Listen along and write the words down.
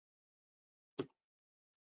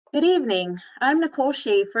Good evening. I'm Nicole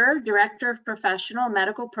Schaefer, Director of Professional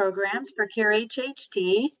Medical Programs for Cure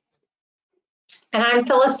HHT. And I'm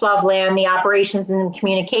Phyllis Loveland, the Operations and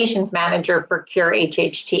Communications Manager for Cure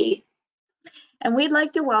HHT. And we'd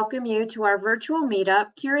like to welcome you to our virtual meetup,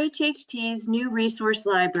 Cure HHT's new resource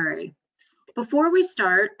library. Before we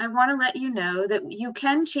start, I want to let you know that you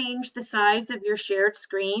can change the size of your shared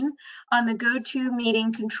screen on the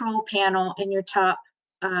GoToMeeting control panel in your top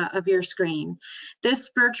of your screen.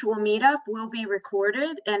 This virtual meetup will be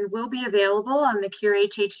recorded and will be available on the Cure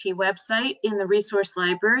HHT website in the resource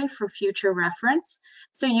library for future reference,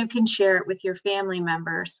 so you can share it with your family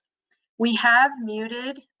members. We have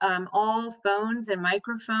muted all phones and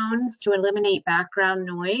microphones to eliminate background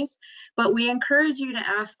noise, but we encourage you to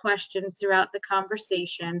ask questions throughout the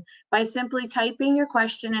conversation by simply typing your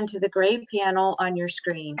question into the gray panel on your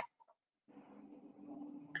screen.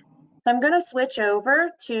 So I'm going to switch over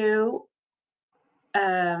to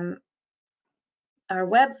our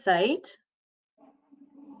website.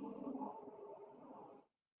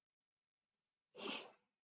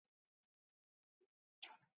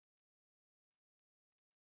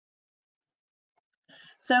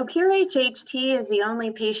 So Cure HHT is the only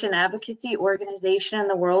patient advocacy organization in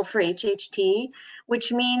the world for HHT,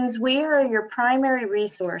 which means we are your primary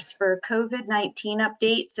resource for COVID-19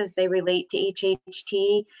 updates as they relate to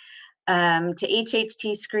HHT, to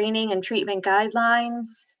HHT screening and treatment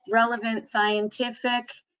guidelines, relevant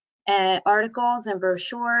scientific articles and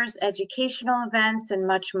brochures, educational events, and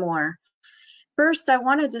much more. First, I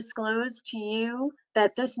want to disclose to you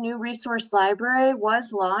that this new resource library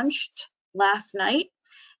was launched last night,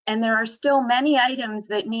 and there are still many items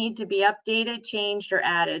that need to be updated, changed, or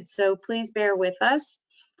added. So please bear with us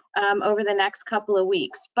over the next couple of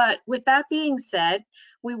weeks. But with that being said,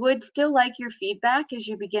 we would still like your feedback as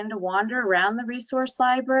you begin to wander around the resource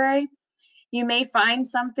library. You may find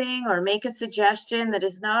something or make a suggestion that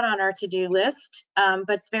is not on our to-do list, but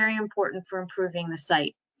it's very important for improving the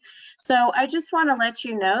site. So I just want to let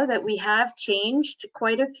you know that we have changed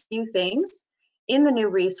quite a few things in the new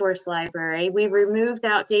resource library. We removed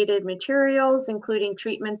outdated materials, including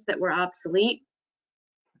treatments that were obsolete.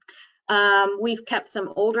 We've kept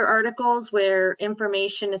some older articles where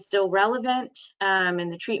information is still relevant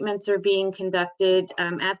and the treatments are being conducted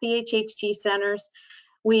at the HHT centers.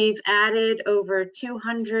 We've added over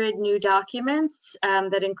 200 new documents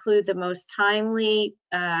that include the most timely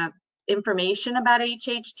information about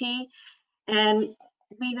HHT, and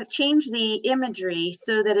we've changed the imagery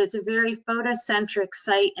so that it's a very photocentric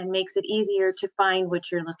site and makes it easier to find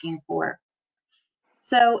what you're looking for.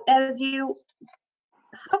 So as you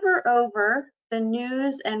hover over the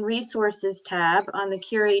News and Resources tab on the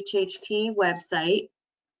Cure HHT website,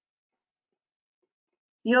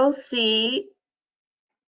 you'll see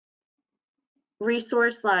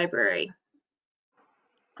Resource Library.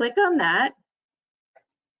 Click on that.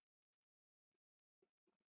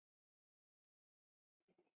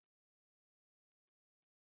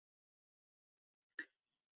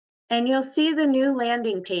 And you'll see the new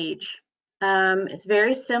landing page. It's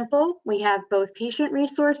very simple. We have both patient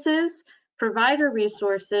resources, provider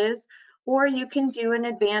resources, or you can do an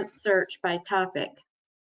advanced search by topic.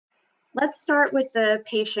 Let's start with the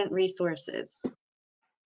patient resources.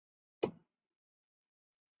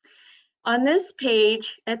 On this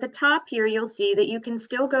page, at the top here, you'll see that you can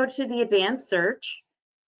still go to the advanced search,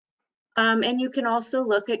 and you can also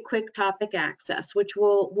look at quick topic access, which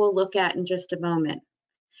we'll look at in just a moment.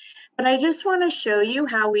 But I just want to show you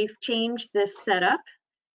how we've changed this setup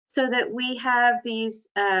so that we have these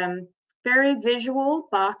very visual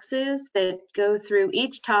boxes that go through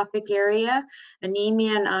each topic area: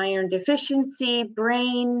 anemia and iron deficiency,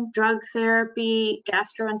 brain, drug therapy,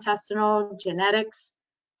 gastrointestinal, genetics,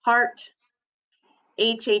 heart,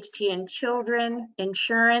 HHT in children,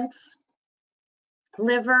 insurance,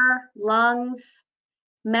 liver, lungs,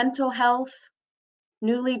 mental health,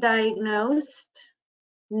 newly diagnosed,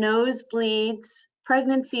 nosebleeds,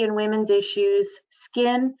 pregnancy and women's issues,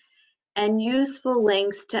 skin, and useful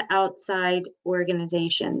links to outside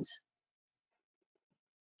organizations.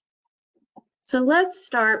 So let's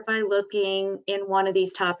start by looking in one of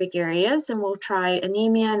these topic areas, and we'll try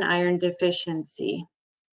anemia and iron deficiency.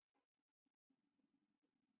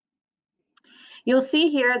 You'll see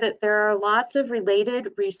here that there are lots of related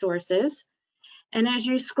resources, and as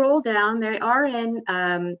you scroll down, they are in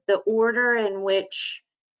the order in which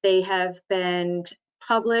they have been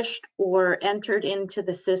published or entered into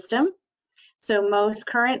the system. So most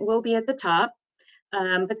current will be at the top,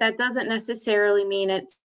 but that doesn't necessarily mean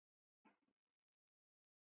it's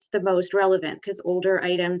the most relevant, because older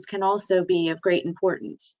items can also be of great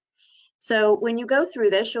importance. So when you go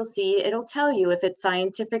through this, you'll see it'll tell you if it's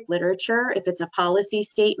scientific literature, if it's a policy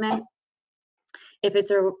statement, if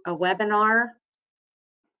it's a webinar.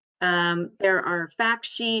 There are fact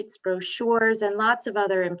sheets, brochures, and lots of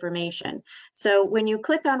other information. So when you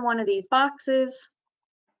click on one of these boxes,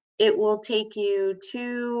 it will take you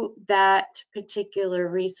to that particular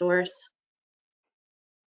resource,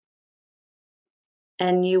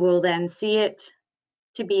 and you will then see it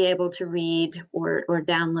to be able to read or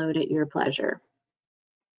download at your pleasure.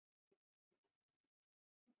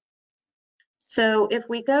 So if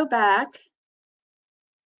we go back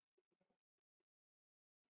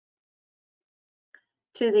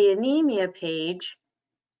to the anemia page,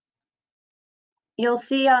 you'll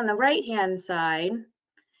see on the right-hand side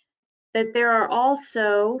that there are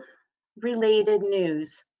also related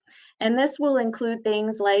news. And this will include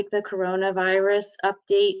things like the coronavirus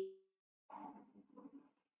update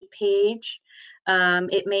page.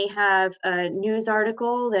 It may have a news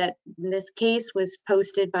article that in this case was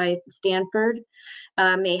posted by Stanford,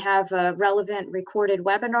 may have a relevant recorded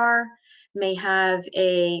webinar, may have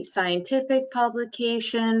a scientific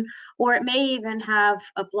publication, or it may even have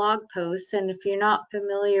a blog post. And if you're not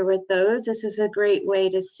familiar with those, this is a great way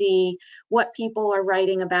to see what people are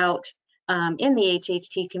writing about in the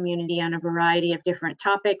HHT community on a variety of different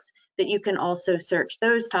topics, that you can also search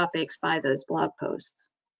those topics by those blog posts.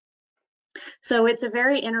 So it's a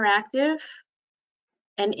very interactive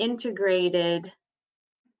and integrated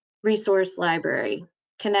resource library,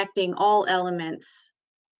 connecting all elements.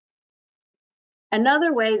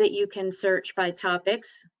 Another way that you can search by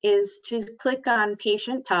topics is to click on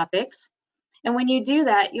patient topics. And when you do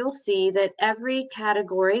that, you'll see that every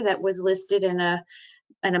category that was listed in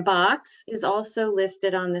a box is also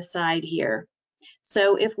listed on the side here.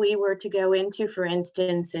 So if we were to go into, for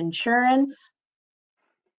instance, insurance,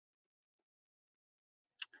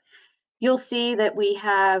 you'll see that we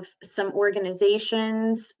have some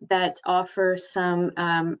organizations that offer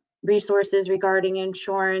some resources regarding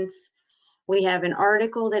insurance. We have an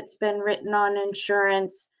article that's been written on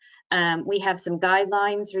insurance. We have some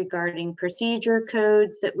guidelines regarding procedure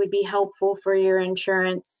codes that would be helpful for your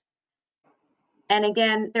insurance. And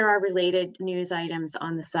again, there are related news items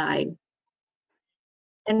on the side.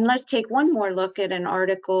 And let's take one more look at an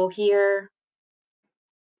article here.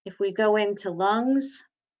 If we go into lungs,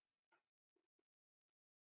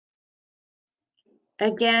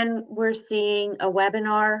 again, we're seeing a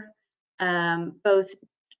webinar, both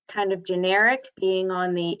kind of generic, being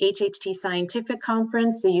on the HHT Scientific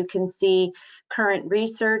Conference, so you can see current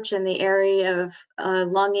research in the area of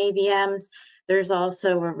lung AVMs. There's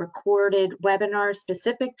also a recorded webinar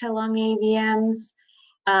specific to lung AVMs,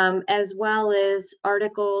 as well as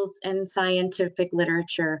articles and scientific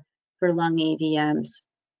literature for lung AVMs.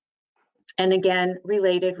 And again,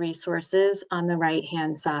 related resources on the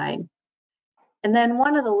right-hand side. And then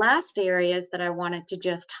one of the last areas that I wanted to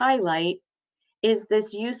just highlight is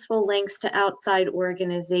this useful links to outside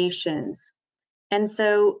organizations. And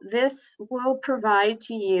so this will provide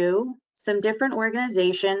to you some different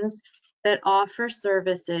organizations that offer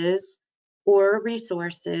services or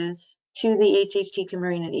resources to the HHT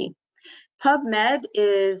community. PubMed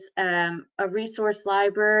is a resource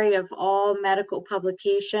library of all medical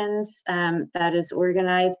publications that is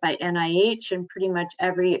organized by NIH, and pretty much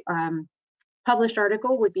every published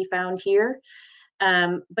article would be found here.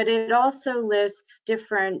 But it also lists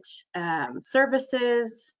different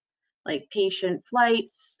services like patient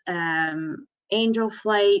flights, Angel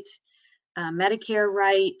Flight, Medicare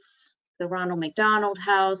Rights, the Ronald McDonald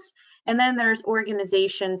House, and then there's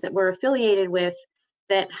organizations that we're affiliated with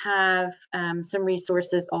that have some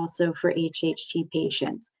resources also for HHT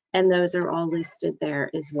patients, and those are all listed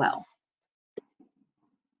there as well.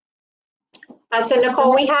 So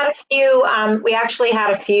Nicole, we had a few, we actually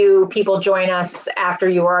had a few people join us after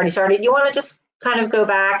you already started. You want to just kind of go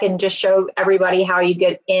back and just show everybody how you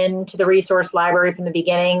get into the resource library from the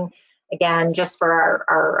beginning, again, just for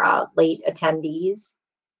our late attendees?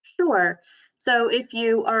 Sure. So if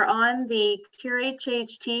you are on the Cure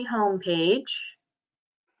HHT homepage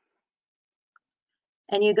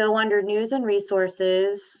and you go under News and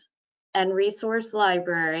Resources and Resource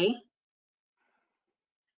Library,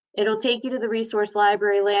 it'll take you to the Resource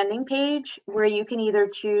Library landing page where you can either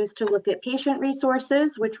choose to look at patient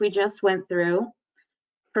resources, which we just went through,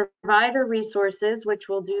 provider resources, which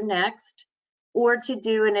we'll do next, or to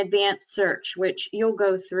do an advanced search, which you'll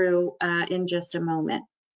go through in just a moment.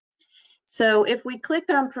 So if we click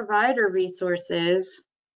on provider resources,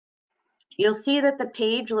 you'll see that the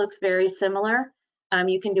page looks very similar.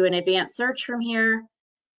 You can do an advanced search from here.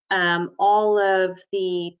 All of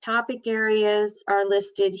the topic areas are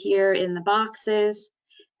listed here in the boxes,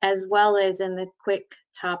 as well as in the quick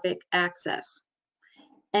topic access.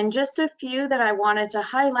 And just a few that I wanted to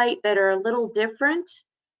highlight that are a little different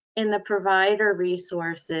in the provider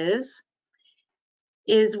resources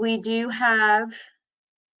is we do have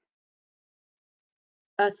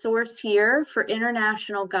a source here for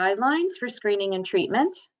international guidelines for screening and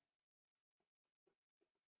treatment.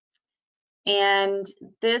 And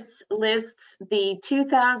this lists the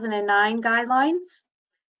 2009 guidelines,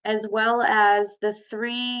 as well as the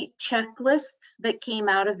 3 checklists that came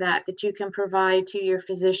out of that you can provide to your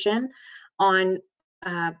physician on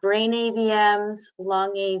brain AVMs,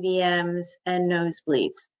 lung AVMs, and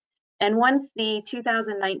nosebleeds. And once the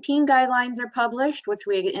 2019 guidelines are published, which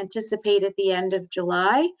we anticipate at the end of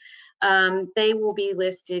July, they will be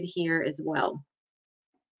listed here as well.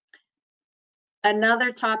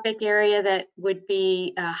 Another topic area that would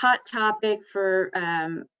be a hot topic for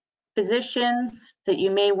physicians that you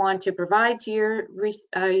may want to provide to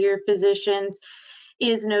your physicians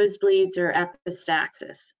is nosebleeds or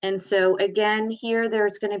epistaxis. And so again, here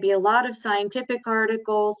there's going to be a lot of scientific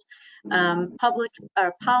articles, public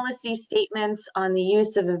policy statements on the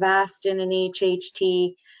use of Avastin and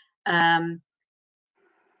HHT,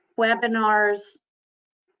 webinars,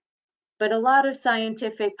 but a lot of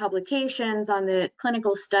scientific publications on the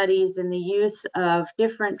clinical studies and the use of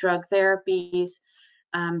different drug therapies,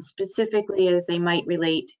 specifically as they might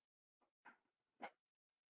relate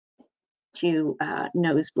to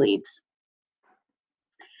nosebleeds.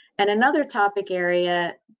 And another topic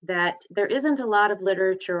area that there isn't a lot of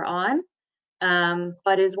literature on,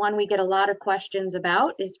 but is one we get a lot of questions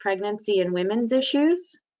about, is pregnancy and women's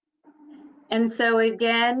issues. And so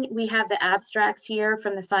again, we have the abstracts here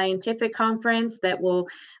from the scientific conference that will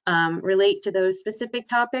relate to those specific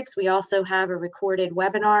topics. We also have a recorded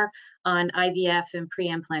webinar on IVF and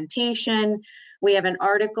pre-implantation. We have an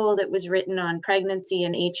article that was written on pregnancy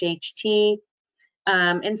and HHT.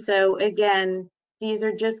 And so again, these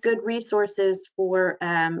are just good resources for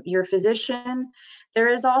your physician. There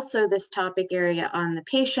is also this topic area on the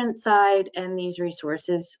patient side, and these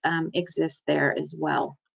resources exist there as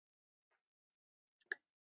well.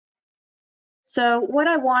 So what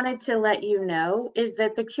I wanted to let you know is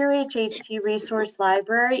that the Cure HHT Resource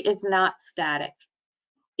Library is not static.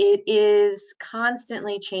 It is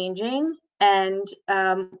constantly changing, and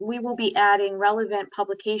we will be adding relevant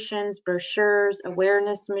publications, brochures,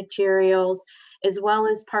 awareness materials, as well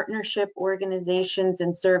as partnership organizations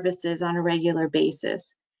and services on a regular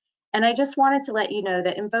basis. And I just wanted to let you know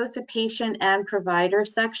that in both the patient and provider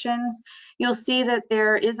sections, you'll see that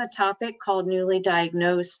there is a topic called newly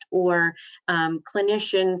diagnosed, or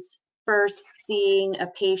clinicians first seeing a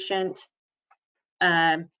patient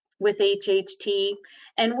with HHT.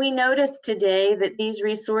 And we noticed today that these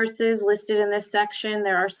resources listed in this section,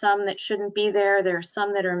 there are some that shouldn't be there. There are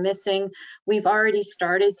some that are missing. We've already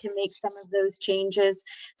started to make some of those changes.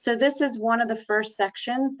 So this is one of the first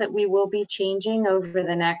sections that we will be changing over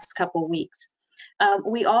the next couple weeks.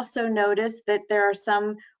 We also noticed that there are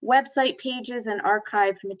some website pages and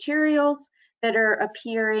archived materials that are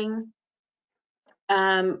appearing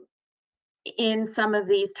in some of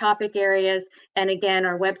these topic areas. And again,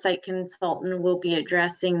 our website consultant will be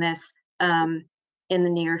addressing this in the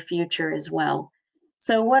near future as well.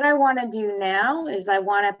 So what I want to do now is I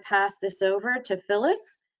want to pass this over to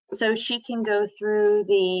Phyllis so she can go through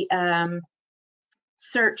the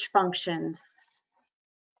search functions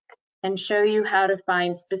and show you how to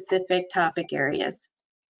find specific topic areas.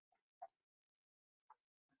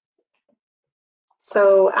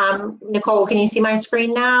 So Nicole, can you see my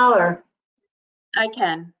screen now, or? I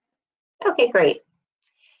can. Okay, great.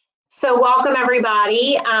 So welcome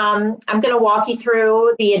everybody. I'm going to walk you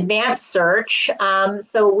through the advanced search.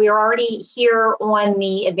 So we're already here on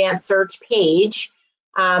the advanced search page,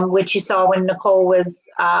 which you saw when Nicole was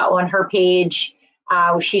on her page.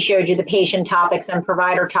 She showed you the patient topics and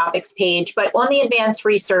provider topics page, but on the advanced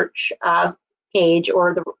research page,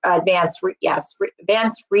 or the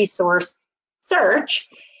advanced resource search,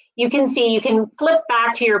 you can see you can flip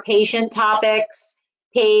back to your patient topics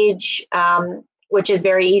page, which is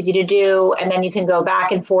very easy to do, and then you can go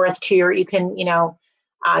back and forth to your,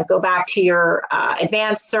 go back to your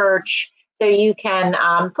advanced search. So you can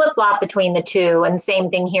flip-flop between the two, and same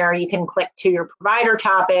thing here, you can click to your provider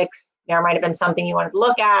topics. There might have been something you wanted to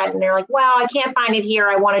look at, and they're like, well, I can't find it here,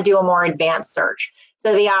 I want to do a more advanced search.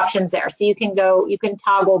 So the option's there. So you can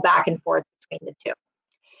toggle back and forth between the two.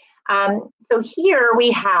 So here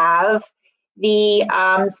we have the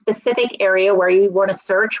specific area where you want to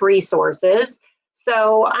search resources.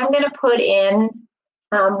 So I'm going to put in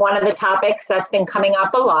One of the topics that's been coming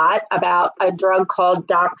up a lot about a drug called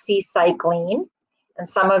doxycycline, and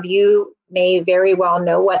some of you may very well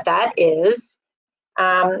know what that is.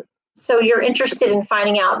 So you're interested in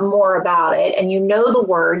finding out more about it, and you know the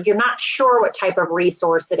word, you're not sure what type of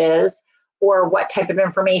resource it is or what type of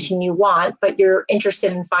information you want, but you're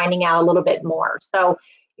interested in finding out a little bit more. So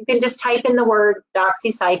you can just type in the word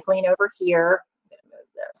doxycycline over here. I'm going to move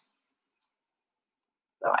this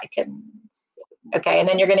so I can see. Okay, and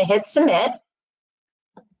then you're going to hit submit.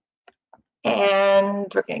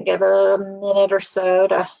 And we're going to give it a minute or so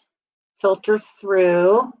to filter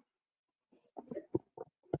through.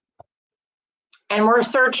 And we're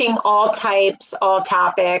searching all types, all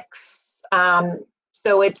topics.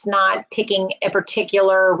 So it's not picking a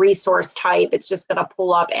particular resource type. It's just going to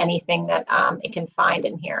pull up anything that it can find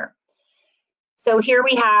in here. So here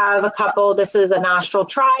we have a couple. This is a nostril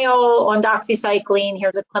trial on doxycycline.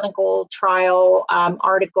 Here's a clinical trial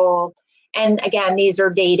article. And again, these are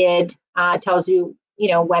dated. It tells you,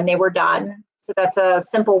 when they were done. So that's a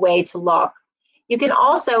simple way to look. You can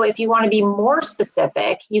also, if you want to be more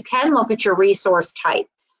specific, you can look at your resource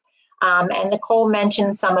types. And Nicole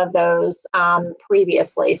mentioned some of those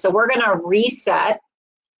previously. So we're going to reset,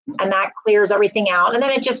 and that clears everything out. And then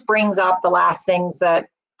it just brings up the last things that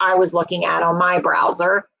I was looking at on my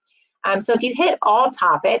browser. So if you hit all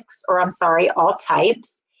topics, or I'm sorry, all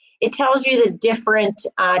types, it tells you the different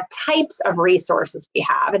types of resources we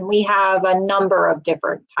have. And we have a number of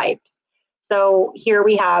different types. So here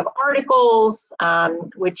we have articles,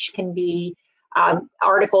 which can be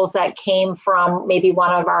articles that came from maybe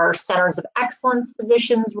one of our centers of excellence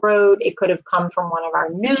physicians wrote. It could have come from one of our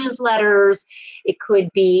newsletters. It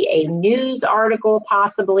could be a news article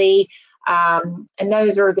possibly. And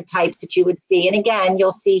those are the types that you would see. And again,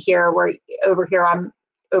 you'll see here where I'm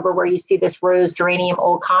over where you see this rose geranium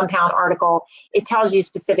old compound article, it tells you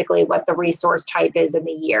specifically what the resource type is in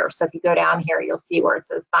the year. So if you go down here, you'll see where it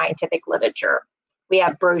says scientific literature. We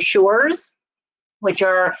have brochures, which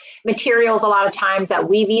are materials a lot of times that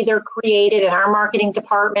we've either created in our marketing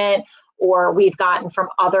department or we've gotten from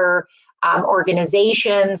other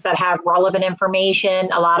organizations that have relevant information.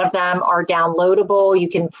 A lot of them are downloadable. You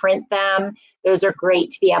can print them. Those are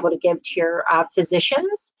great to be able to give to your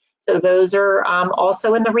physicians. So those are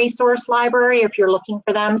also in the resource library if you're looking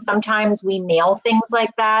for them. Sometimes we mail things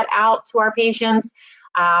like that out to our patients,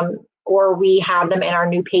 or we have them in our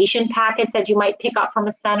new patient packets that you might pick up from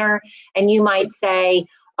a center, and you might say,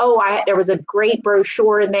 oh, there was a great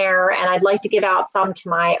brochure in there and I'd like to give out some to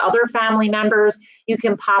my other family members. You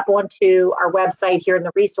can pop onto our website here in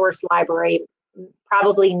the resource library.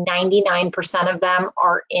 Probably 99% of them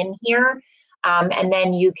are in here. And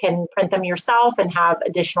then you can print them yourself and have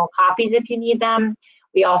additional copies if you need them.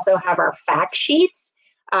 We also have our fact sheets,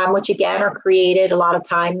 which again are created a lot of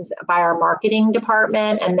times by our marketing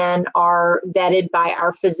department and then are vetted by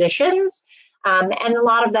our physicians. And a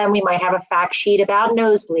lot of them, we might have a fact sheet about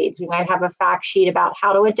nosebleeds. We might have a fact sheet about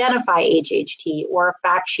how to identify HHT or a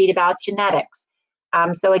fact sheet about genetics.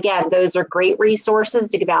 So again, those are great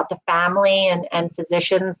resources to give out to family and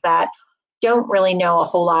physicians that don't really know a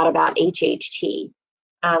whole lot about HHT.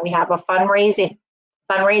 We have a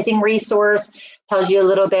fundraising resource, tells you a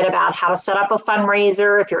little bit about how to set up a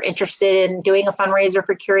fundraiser if you're interested in doing a fundraiser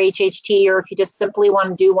for Cure HHT, or if you just simply want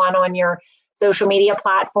to do one on your social media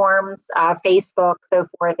platforms, Facebook, so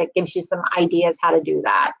forth. It gives you some ideas how to do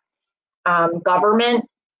that. Government,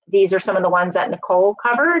 these are some of the ones that Nicole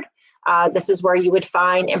covered. This is where you would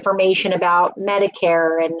find information about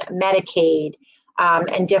Medicare and Medicaid,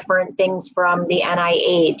 and different things from the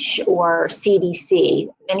NIH or CDC.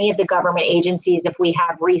 Any of the government agencies, if we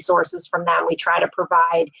have resources from them, we try to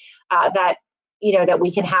provide that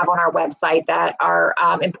we can have on our website that are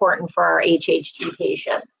important for our HHT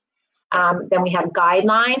patients. Then we have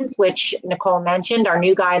guidelines, which Nicole mentioned. Our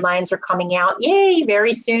new guidelines are coming out, yay,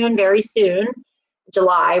 very soon,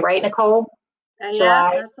 July, right, Nicole? Yeah,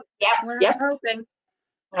 July. Yep. Hoping.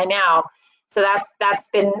 I know. So that's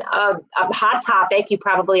been a hot topic. You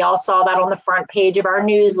probably all saw that on the front page of our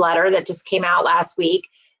newsletter that just came out last week.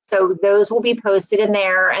 So those will be posted in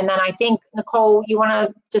there. And then I think, Nicole, you want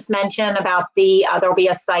to just mention about there'll be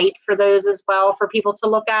a site for those as well for people to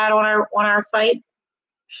look at on our site?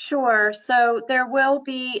 Sure. So there will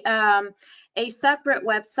be a separate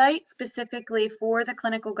website specifically for the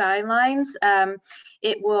clinical guidelines.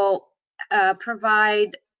 It will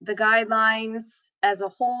provide the guidelines as a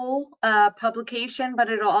whole publication, but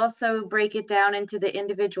it'll also break it down into the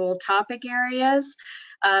individual topic areas.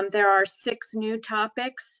 There are 6 new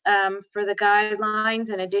topics for the guidelines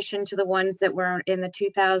in addition to the ones that were in the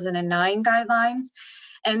 2009 guidelines.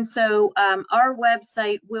 And so our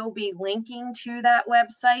website will be linking to that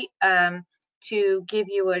website to give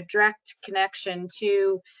you a direct connection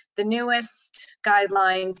to the newest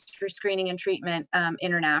guidelines for screening and treatment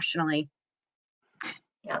internationally.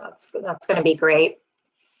 Yeah, that's going to be great.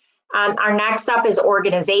 Our next up is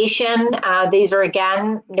organization. These are,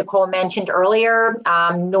 again, Nicole mentioned earlier,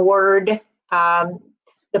 NORD,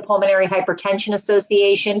 the Pulmonary Hypertension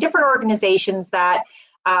Association, different organizations that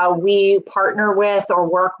we partner with or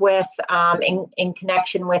work with in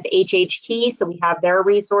connection with HHT. So we have their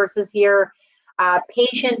resources here.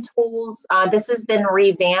 Patient tools, this has been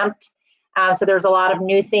revamped. So there's a lot of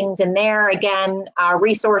new things in there. Again,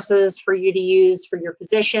 resources for you to use for your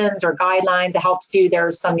physicians or guidelines. It helps you.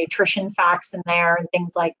 There's some nutrition facts in there and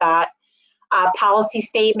things like that. Policy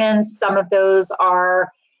statements, some of those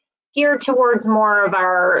are geared towards more of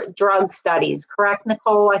our drug studies, correct,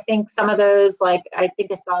 Nicole? I think some of those, like, I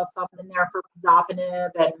think I saw something in there for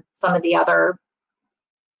pazopanib and some of the other.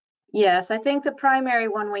 Yes, I think the primary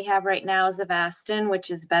one we have right now is Avastin, which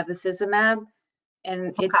is bevacizumab,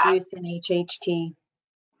 and its use in HHT.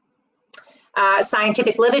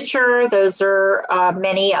 Scientific literature, those are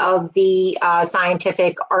many of the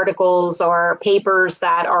scientific articles or papers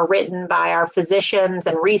that are written by our physicians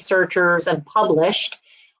and researchers and published.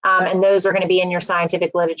 And those are going to be in your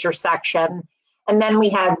scientific literature section. And then we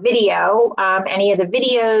have video, any of the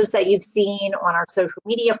videos that you've seen on our social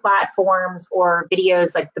media platforms, or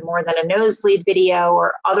videos like the More Than a Nosebleed video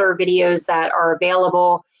or other videos that are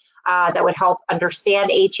available that would help understand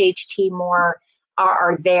HHT more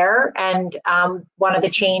are there. And one of the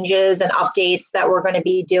changes and updates that we're going to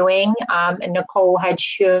be doing, and Nicole had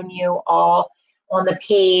shown you all on the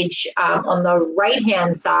page on the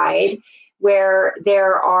right-hand side, where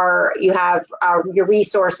you have your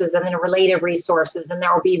resources and then related resources, and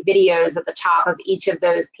there will be videos at the top of each of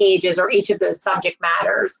those pages or each of those subject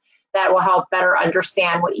matters that will help better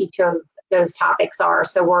understand what each of those topics are.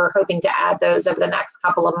 So we're hoping to add those over the next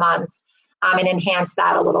couple of months and enhance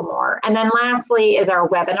that a little more. And then lastly is our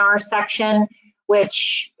webinar section,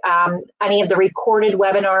 which any of the recorded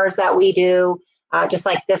webinars that we do, just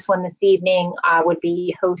like this one this evening, would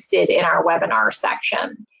be hosted in our webinar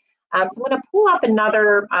section. So I'm going to pull up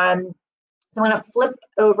another, so I'm going to flip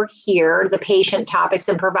over here, the patient topics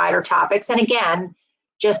and provider topics. And again,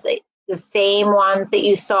 just the same ones that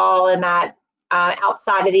you saw in that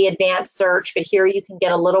outside of the advanced search, but here you can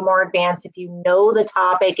get a little more advanced if you know the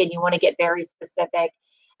topic and you want to get very specific.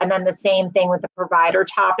 And then the same thing with the provider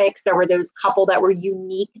topics. There were those couple that were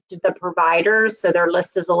unique to the providers, so their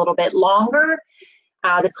list is a little bit longer.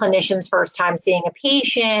 The clinician's first time seeing a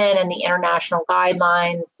patient and the international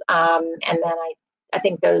guidelines. And then I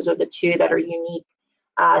think those are the two that are unique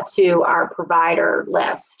to our provider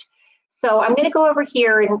list. So I'm going to go over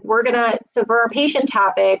here and so for our patient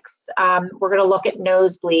topics, we're going to look at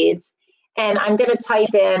nosebleeds. And I'm going to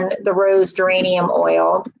type in the rose geranium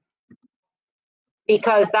oil,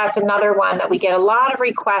 because that's another one that we get a lot of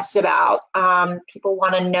requests about. People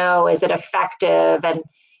want to know, is it effective and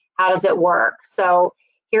how does it work? So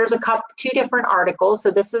here's two different articles.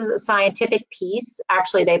 So this is a scientific piece.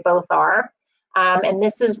 Actually, they both are. And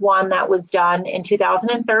this is one that was done in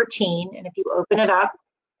 2013. And if you open it up,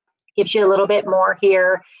 it gives you a little bit more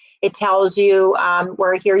here. It tells you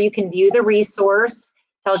where here you can view the resource,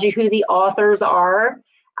 tells you who the authors are.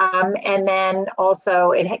 And then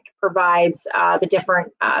also it provides the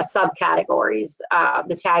different subcategories,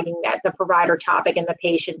 the tagging, the provider topic and the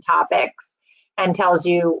patient topics, and tells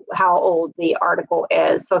you how old the article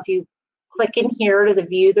is. So if you click in here to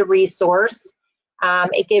view the resource,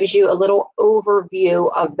 it gives you a little overview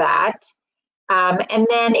of that. And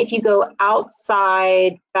then if you go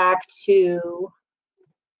outside back to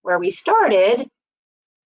where we started,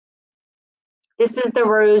 this is the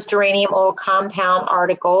rose geranium oil compound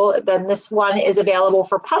article. Then this one is available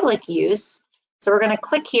for public use. So we're going to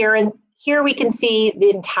click here, and here we can see the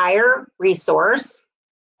entire resource.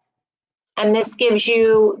 And this gives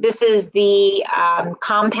you, this is the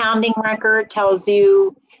compounding record, tells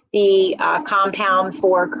you the compound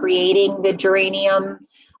for creating the geranium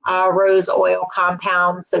rose oil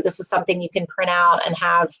compound. So this is something you can print out and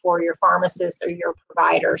have for your pharmacist or your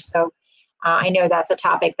provider. So I know that's a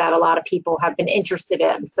topic that a lot of people have been interested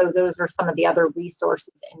in. So those are some of the other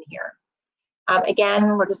resources in here.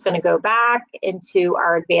 Again, we're just going to go back into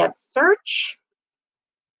our advanced search.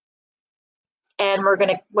 And we're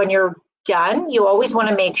going to, when you're done, you always want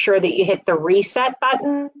to make sure that you hit the reset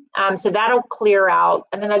button. So that'll clear out.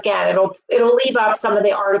 And then again, it'll leave up some of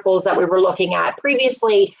the articles that we were looking at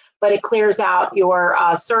previously, but it clears out your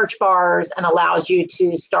search bars and allows you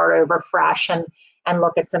to start over fresh and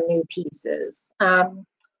look at some new pieces.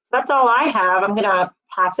 that's all I have. I'm going to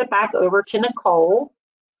pass it back over to Nicole.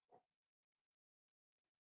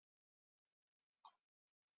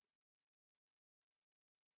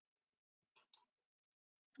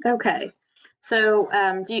 Okay, so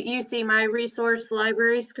do you see my resource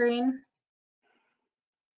library screen?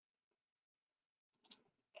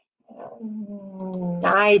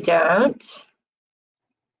 I don't.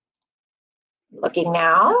 Looking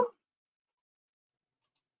now.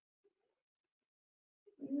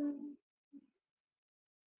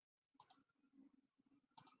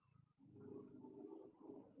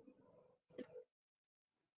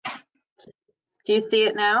 Do you see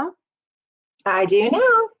it now? I do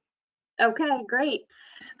now. Okay, great.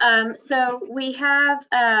 So we have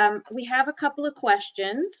a couple of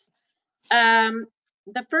questions.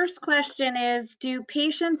 The first question is, do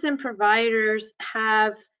patients and providers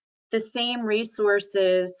have the same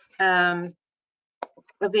resources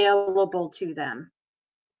available to them?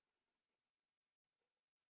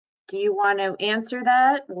 Do you want to answer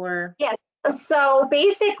that, or? Yes. So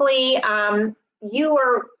basically,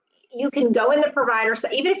 you can go in the provider,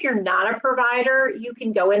 even if you're not a provider, you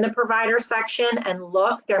can go in the provider section and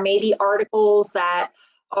look. There may be articles that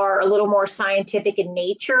are a little more scientific in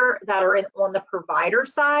nature that are on the provider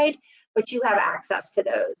side, but you have access to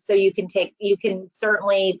those. So you can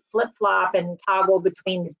certainly flip-flop and toggle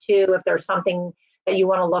between the two if there's something that you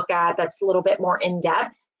want to look at that's a little bit more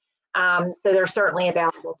in-depth. So they're certainly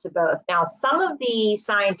available to both. Now, some of the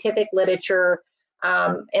scientific literature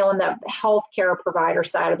on the healthcare provider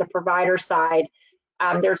side, or the provider side,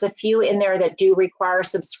 there's a few in there that do require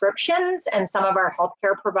subscriptions, and some of our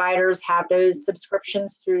healthcare providers have those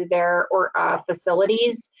subscriptions through their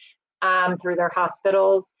facilities, through their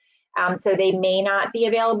hospitals. So they may not be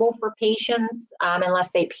available for patients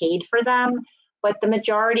unless they paid for them, but the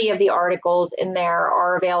majority of the articles in there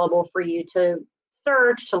are available for you to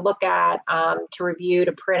search, to look at, to review,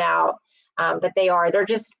 to print out. But they're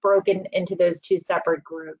just broken into those two separate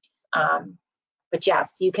groups. But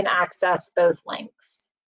yes, you can access both links.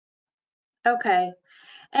 Okay.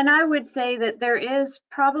 And I would say that there is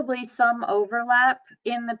probably some overlap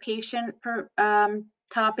in the patient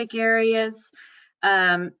topic areas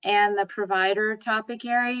and the provider topic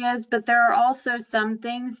areas, but there are also some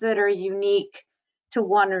things that are unique to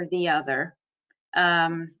one or the other.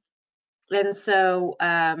 And so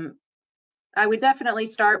I would definitely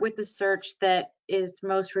start with the search that is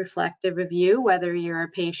most reflective of you, whether you're a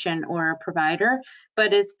patient or a provider.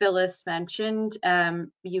 But as Phyllis mentioned,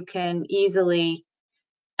 you can easily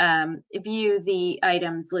view the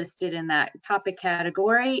items listed in that topic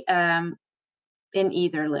category in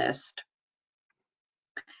either list.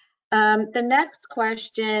 The next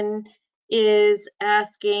question is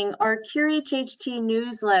asking, are Cure HHT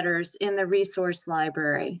newsletters in the resource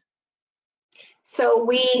library? So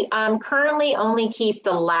we currently only keep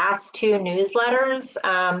the last two newsletters.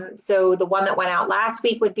 So the one that went out last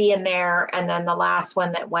week would be in there, and then the last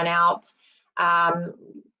one that went out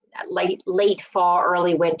late fall,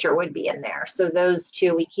 early winter would be in there. So those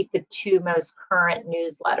two, we keep the two most current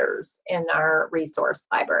newsletters in our resource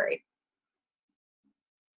library.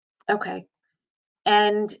 Okay.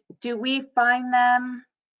 And do we find them?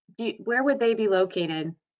 Where would they be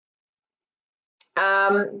located?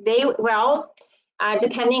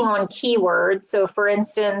 Depending on keywords. So for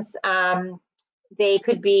instance, they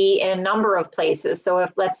could be in a number of places. So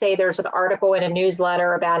if, let's say, there's an article in a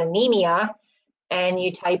newsletter about anemia, and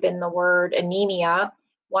you type in the word anemia,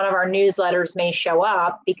 one of our newsletters may show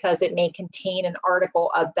up because it may contain an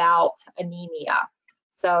article about anemia.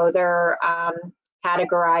 So they're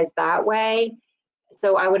categorized that way.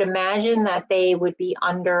 So I would imagine that they would be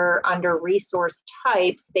under resource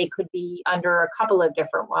types. They could be under a couple of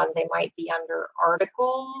different ones. They might be under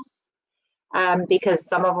articles because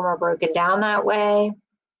some of them are broken down that way.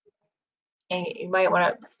 And you might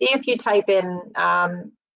want to see if you type in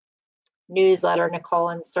newsletter, Nicole,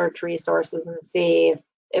 and search resources and see if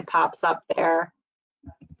it pops up there.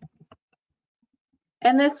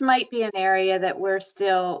 And this might be an area that we're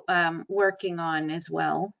still working on as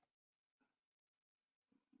well.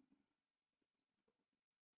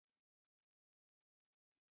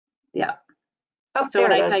 Yeah. Oh, so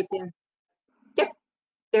when I typed in. Yep.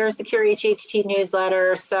 There's the Cure HHT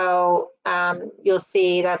newsletter. So you'll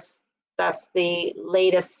see that's the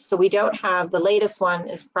latest. So we don't have the latest one,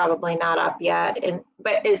 is probably not up yet,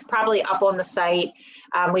 but is probably up on the site.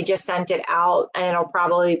 We just sent it out, and it'll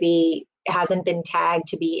probably be, it hasn't been tagged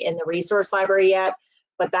to be in the resource library yet,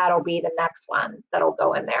 but that'll be the next one that'll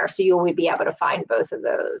go in there. So you will be able to find both of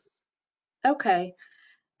those. Okay.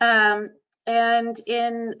 And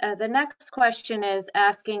in the next question is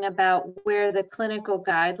asking about where the clinical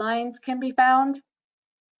guidelines can be found.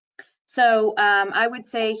 So I would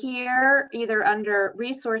say here, either under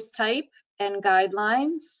resource type and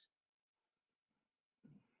guidelines.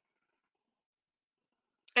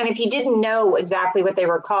 And if you didn't know exactly what they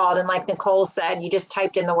were called, and like Nicole said, you just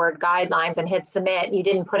typed in the word guidelines and hit submit, you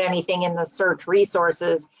didn't put anything in the search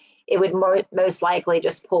resources, it would most likely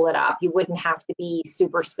just pull it up. You wouldn't have to be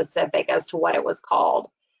super specific as to what it was called.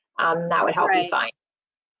 That would help you find.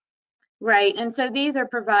 Right, and so these are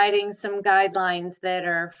providing some guidelines that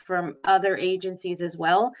are from other agencies as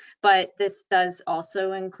well, but this does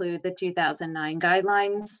also include the 2009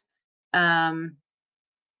 guidelines.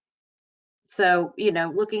 So, you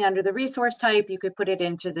know, looking under the resource type, you could put it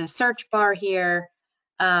into the search bar here,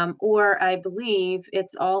 or I believe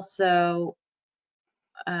it's also,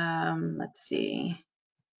 let's see,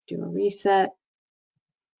 do a reset.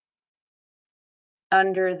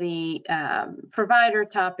 Under the provider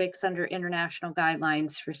topics, under international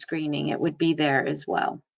guidelines for screening, it would be there as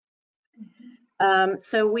well.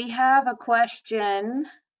 So we have a question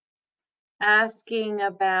asking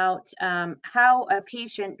about how a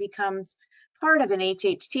patient becomes part of an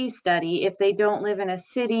HHT study if they don't live in a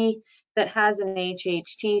city that has an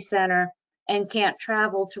HHT center and can't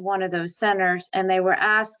travel to one of those centers. And they were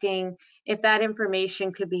asking if that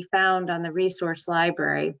information could be found on the resource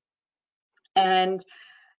library. And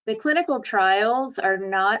the clinical trials are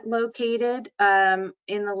not located in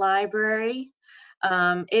the library.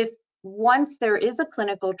 If once there is a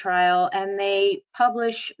clinical trial and they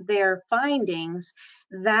publish their findings,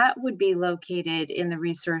 that would be located in the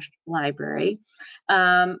research library.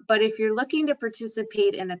 But if you're looking to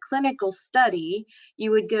participate in a clinical study, you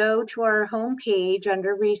would go to our homepage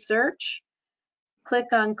under research, click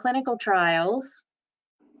on clinical trials,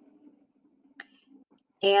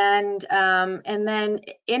 and then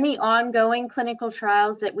any ongoing clinical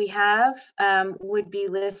trials that we have would be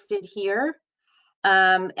listed here.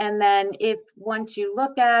 And then if once you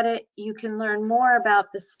look at it, you can learn more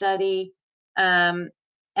about the study, and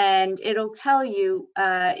it'll tell you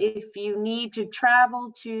if you need to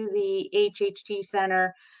travel to the HHT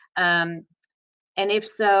center, and if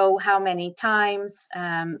so, how many times.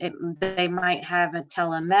 They might have a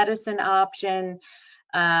telemedicine option.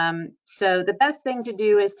 So the best thing to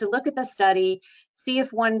do is to look at the study, see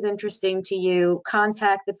if one's interesting to you,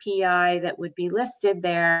 contact the PI that would be listed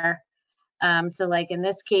there. So like in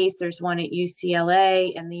this case, there's one at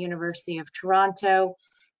UCLA and the University of Toronto.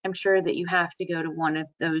 I'm sure that you have to go to one of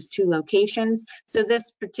those two locations. So this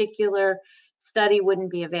particular study wouldn't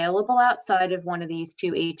be available outside of one of these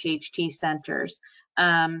two HHT centers.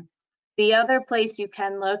 The other place you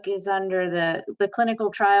can look is under the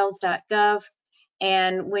clinicaltrials.gov.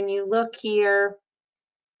 And when you look here,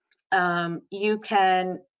 you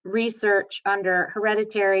can research under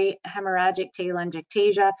hereditary hemorrhagic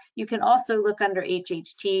telangiectasia. You can also look under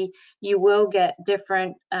HHT. You will get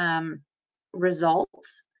different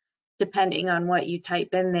results depending on what you type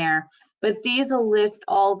in there. But these will list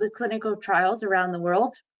all the clinical trials around the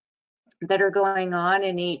world that are going on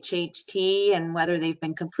in HHT and whether they've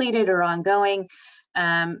been completed or ongoing,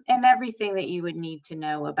 and everything that you would need to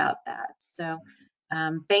know about that. So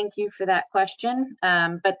thank you for that question.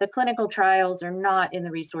 But the clinical trials are not in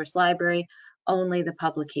the resource library, only the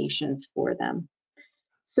publications for them.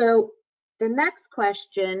 So the next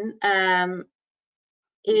question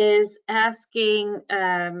is asking,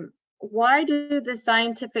 why do the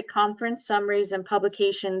scientific conference summaries and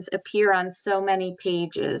publications appear on so many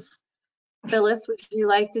pages? Phyllis, would you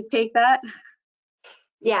like to take that?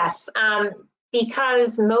 Yes,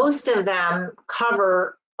 because most of them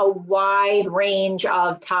cover a wide range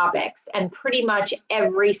of topics and pretty much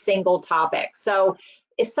every single topic. So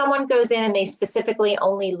if someone goes in and they specifically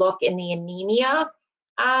only look in the anemia,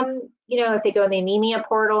 you know, if they go in the anemia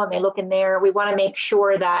portal and they look in there, we want to make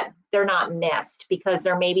sure that they're not missed because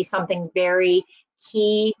there may be something very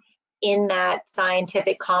key in that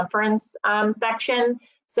scientific conference section.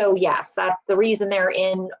 So yes, that's the reason they're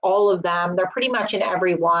in all of them. They're pretty much in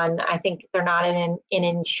every one. I think they're not in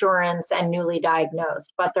insurance and newly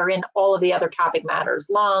diagnosed, but they're in all of the other topic matters,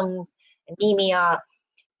 lungs, anemia,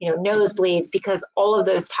 you know, nosebleeds, because all of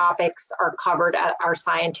those topics are covered at our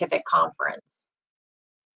scientific conference.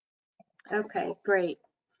 Okay, great.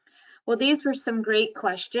 Well, these were some great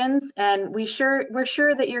questions, and we're sure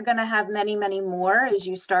that you're going to have many, many more as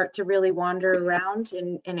you start to really wander around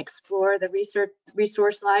and explore the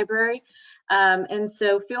resource library. And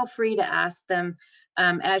so feel free to ask them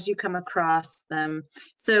as you come across them.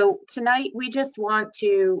 So tonight, we just want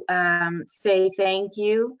to say thank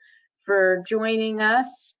you for joining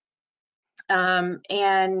us.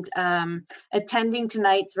 and attending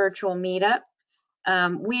tonight's virtual meetup.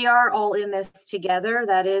 We are all in this together.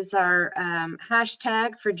 That is our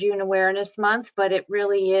hashtag for June Awareness Month, but it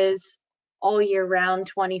really is all year round,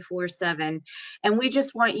 24/7. And we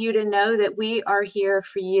just want you to know that we are here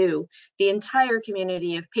for you, the entire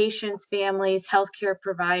community of patients, families, healthcare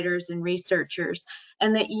providers, and researchers,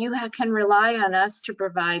 and that you can rely on us to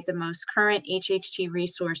provide the most current HHT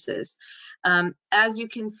resources. As you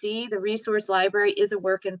can see, the resource library is a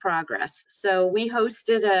work in progress. So we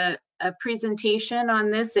hosted a presentation on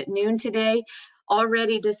this at noon today.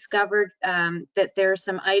 Already discovered that there are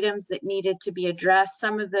some items that needed to be addressed.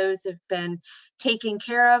 Some of those have been taken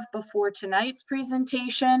care of before tonight's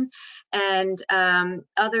presentation, and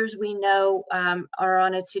others we know are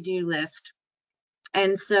on a to-do list.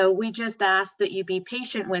 And so we just ask that you be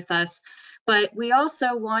patient with us, but we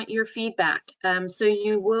also want your feedback. So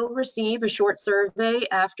you will receive a short survey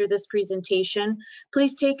after this presentation.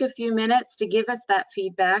 Please take a few minutes to give us that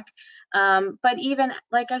feedback. But even,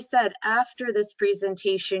 like I said, after this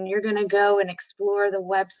presentation, you're going to go and explore the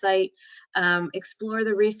website, explore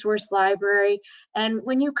the resource library. And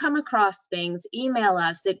when you come across things, email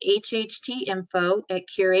us at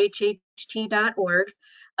hhtinfo@curehht.org.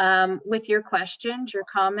 With your questions, your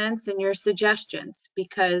comments, and your suggestions,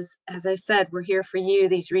 because as I said, we're here for you.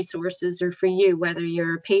 These resources are for you, whether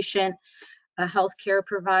you're a patient, a healthcare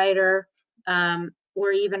provider,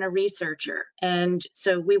 or even a researcher. And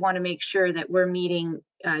so we want to make sure that we're meeting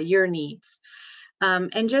your needs.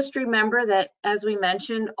 And just remember that, as we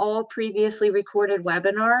mentioned, all previously recorded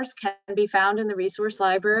webinars can be found in the resource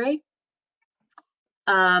library.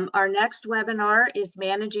 Our next webinar is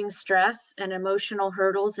Managing Stress and Emotional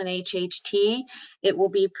Hurdles in HHT. It will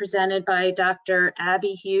be presented by Dr.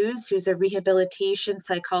 Abby Hughes, who's a rehabilitation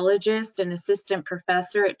psychologist and assistant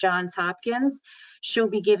professor at Johns Hopkins. She'll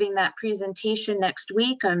be giving that presentation next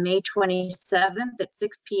week on May 27th at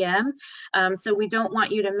 6 p.m. So we don't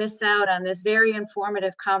want you to miss out on this very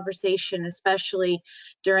informative conversation, especially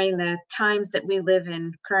during the times that we live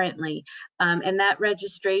in currently. And that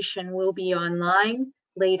registration will be online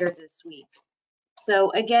later this week.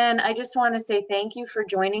 So again, I just want to say thank you for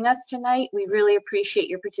joining us tonight. We really appreciate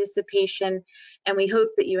your participation, and we hope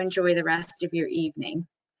that you enjoy the rest of your evening.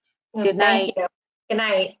 Yes, Good night. Thank you. Good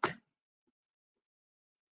night.